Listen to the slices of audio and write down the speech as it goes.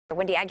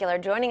Wendy Aguilar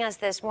joining us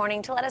this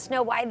morning to let us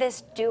know why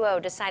this duo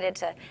decided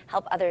to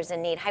help others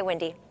in need. Hi,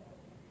 Wendy.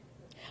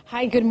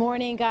 Hi, good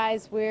morning,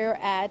 guys. We're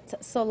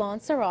at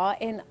Salon Sarah,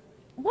 and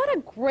what a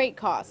great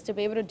cause to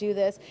be able to do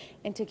this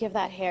and to give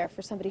that hair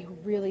for somebody who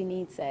really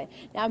needs it.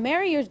 Now,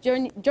 Mary, you're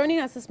joining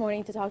us this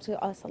morning to talk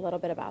to us a little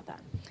bit about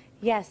that.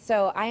 Yes,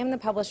 so I am the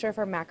publisher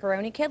for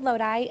Macaroni Kid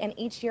Lodi, and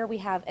each year we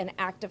have an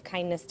Act of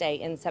Kindness Day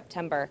in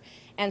September.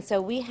 And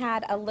so we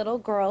had a little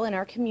girl in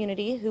our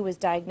community who was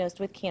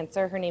diagnosed with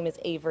cancer. Her name is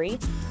Avery.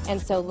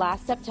 And so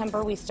last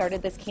September we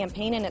started this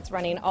campaign, and it's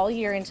running all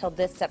year until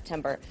this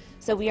September.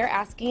 So we are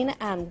asking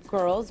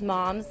girls,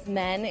 moms,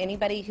 men,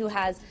 anybody who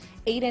has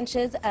 8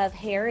 inches of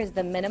hair is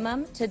the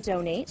minimum to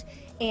donate.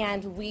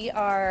 And we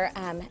are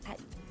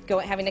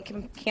having a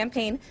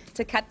campaign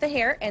to cut the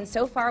hair, and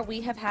so far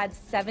we have had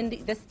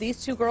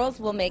these 2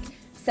 girls will make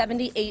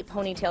 78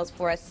 ponytails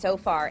for us so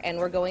far, and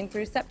we're going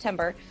through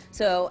September.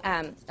 So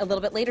a little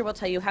bit later we'll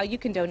tell you how you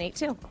can donate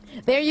too.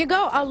 There you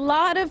go. A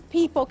lot of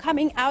people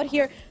coming out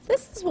here.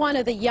 This is one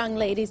of the young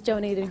ladies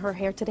donating her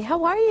hair today.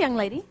 How are you, young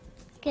lady?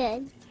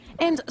 Good.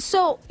 And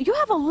so you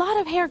have a lot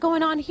of hair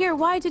going on here.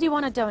 Why did you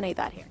want to donate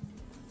that hair?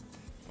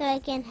 So I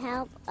can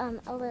help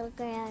a little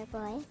girl or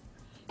boy.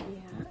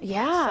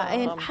 Yeah,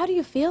 and how do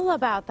you feel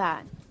about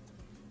that?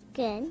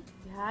 Good.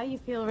 Yeah, you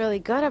feel really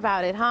good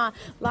about it, huh?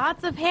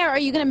 Lots of hair. Are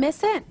you going to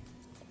miss it?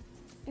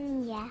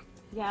 Yeah.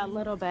 Yeah, a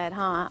little bit,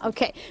 huh?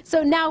 Okay,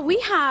 so now we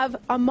have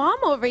a mom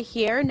over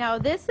here. Now,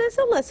 this is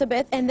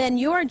Elizabeth, and then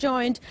you are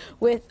joined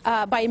with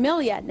by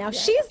Amelia. Now,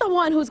 she's the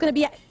one who's going to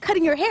be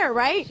cutting your hair,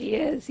 right? She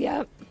is,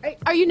 yep.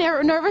 Are you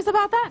nervous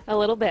about that? A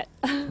little bit.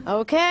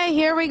 Okay,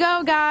 here we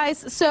go,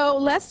 guys. So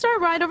let's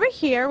start right over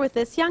here with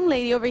this young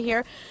lady over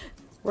here.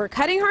 We're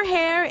cutting her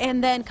hair,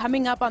 and then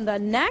coming up on the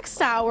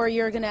next hour,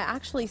 you're going to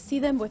actually see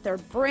them with their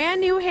brand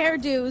new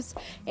hairdos.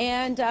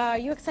 And are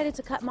you excited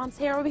to cut Mom's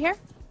hair over here?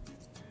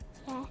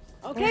 Yes.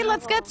 Okay,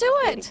 let's get to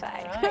it.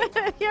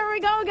 Right. Here we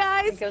go,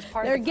 guys.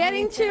 They're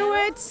getting to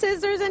it,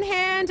 scissors in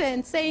hand,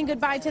 and saying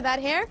goodbye to that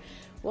hair.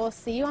 We'll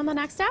see you on the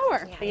next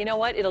hour. Yeah. You know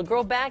what? It'll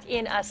grow back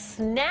in a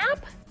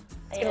snap.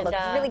 It's going to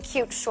look really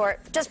cute,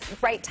 short, just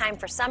right time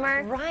for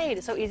summer. Right.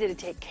 It's so easy to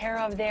take care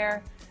of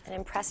there. An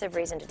impressive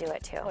reason to do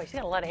it, too. Oh, she's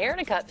got a lot of hair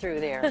to cut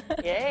through there.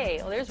 Yay.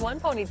 Well, there's one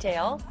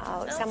ponytail.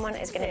 Oh, someone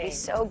is going to be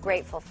so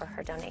grateful for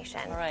her donation.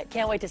 All right.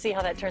 Can't wait to see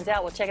how that turns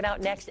out. We'll check it out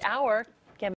next hour.